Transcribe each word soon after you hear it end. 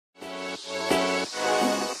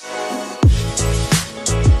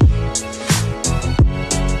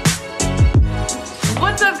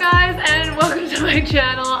my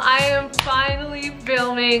channel. I am finally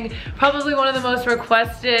filming probably one of the most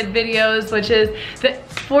requested videos, which is the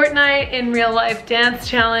Fortnite in real life dance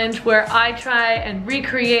challenge, where I try and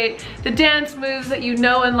recreate the dance moves that you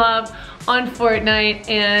know and love on Fortnite.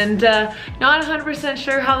 And not 100%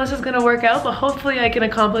 sure how this is gonna work out, but hopefully I can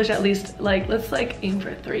accomplish at least, like, let's like aim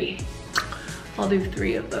for 3. I'll do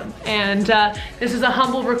 3 of them. And this is a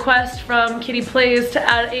humble request from Kitty Plays to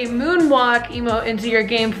add a moonwalk emote into your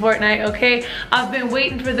game Fortnite, okay? I've been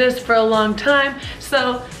waiting for this for a long time,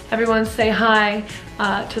 so everyone say hi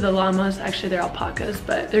to the llamas. Actually, they're alpacas,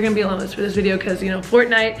 but they're gonna be llamas for this video because, you know,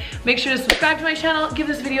 Fortnite. Make sure to subscribe to my channel, give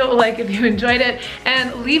this video a like if you enjoyed it,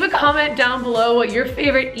 and leave a comment down below what your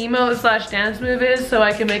favorite emote slash dance move is so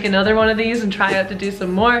I can make another one of these and try out to do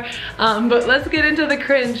some more. But let's get into the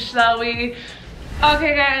cringe, shall we?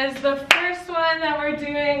 Okay guys, the first one that we're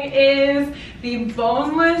doing is the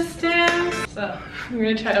boneless dance. So I'm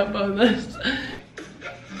gonna try out boneless.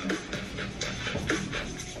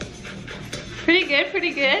 Pretty good,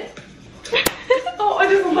 pretty good. Oh, I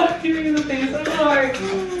just love you in the face, I'm sorry.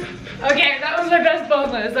 Okay, that was my best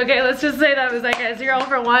boneless. Okay, let's just say that was like a 0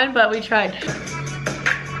 for 1, but we tried.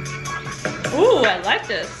 Ooh, I like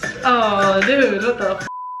this. Oh, dude, what the f?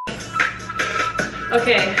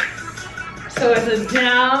 Okay. So it's a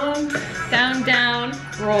down, down,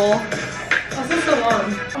 roll. Oh, this is so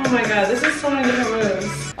long. Oh my god, this is so many different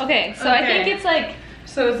moves. Okay, so I think it's like,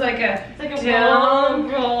 so it's like a down,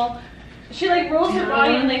 roll. She like rolls her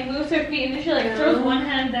body and like moves her feet, and then she like throws one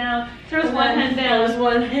hand down, throws one hand down, throws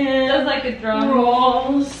one hand, does like a drum,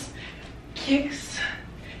 rolls, kicks,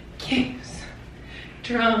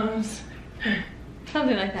 drums,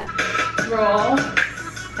 something like that. Roll,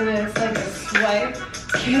 and then it's like a swipe,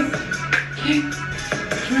 kick, drum.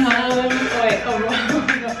 Oh wait, oh roll.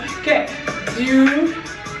 Okay, do,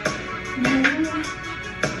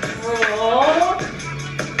 roll,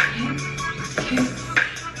 kick,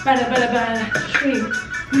 bada bada bada, swing.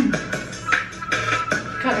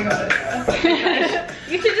 Kinda got it.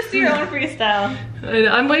 You should just do your own freestyle.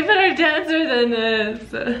 I'm way better dancer than this.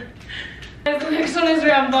 The next one is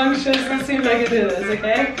rambunctious. Let's see if I can do this,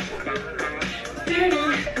 okay?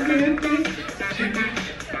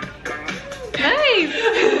 Nice!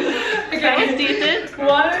 Okay. That was decent.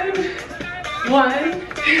 One.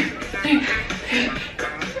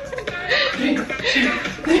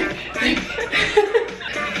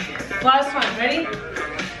 Last one, ready?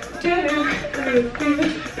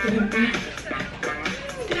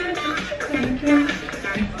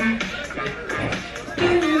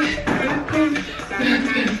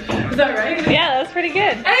 Is that right? Yeah, that was pretty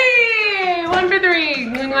good. Hey, 1 for 3.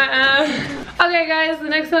 Okay guys, the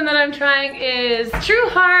next one that I'm trying is True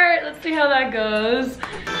Heart. Let's see how that goes.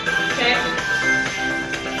 Okay.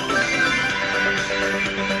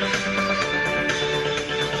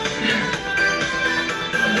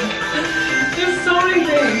 There's so many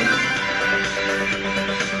things.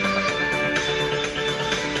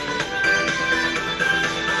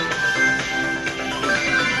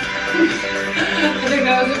 I think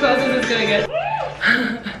that was as close as it's gonna get.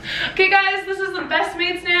 Okay guys, this is the best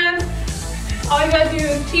mates dance. All you gotta do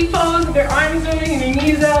is T-pose with your arms moving and your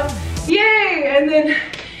knees up. Yay! And then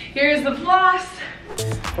here's the floss.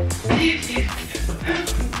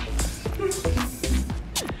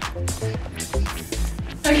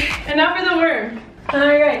 Okay, and now for the worm.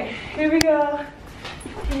 Alright, here we go.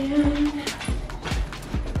 And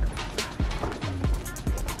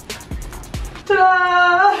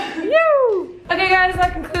ta-da! Okay guys,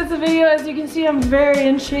 that concludes the video. As you can see, I'm very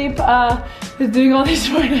in shape with doing all these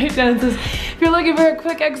Fortnite dances. If you're looking for a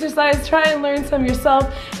quick exercise, try and learn some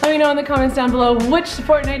yourself. Let me know in the comments down below which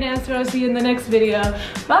Fortnite dance you want to see in the next video.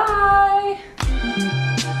 Bye!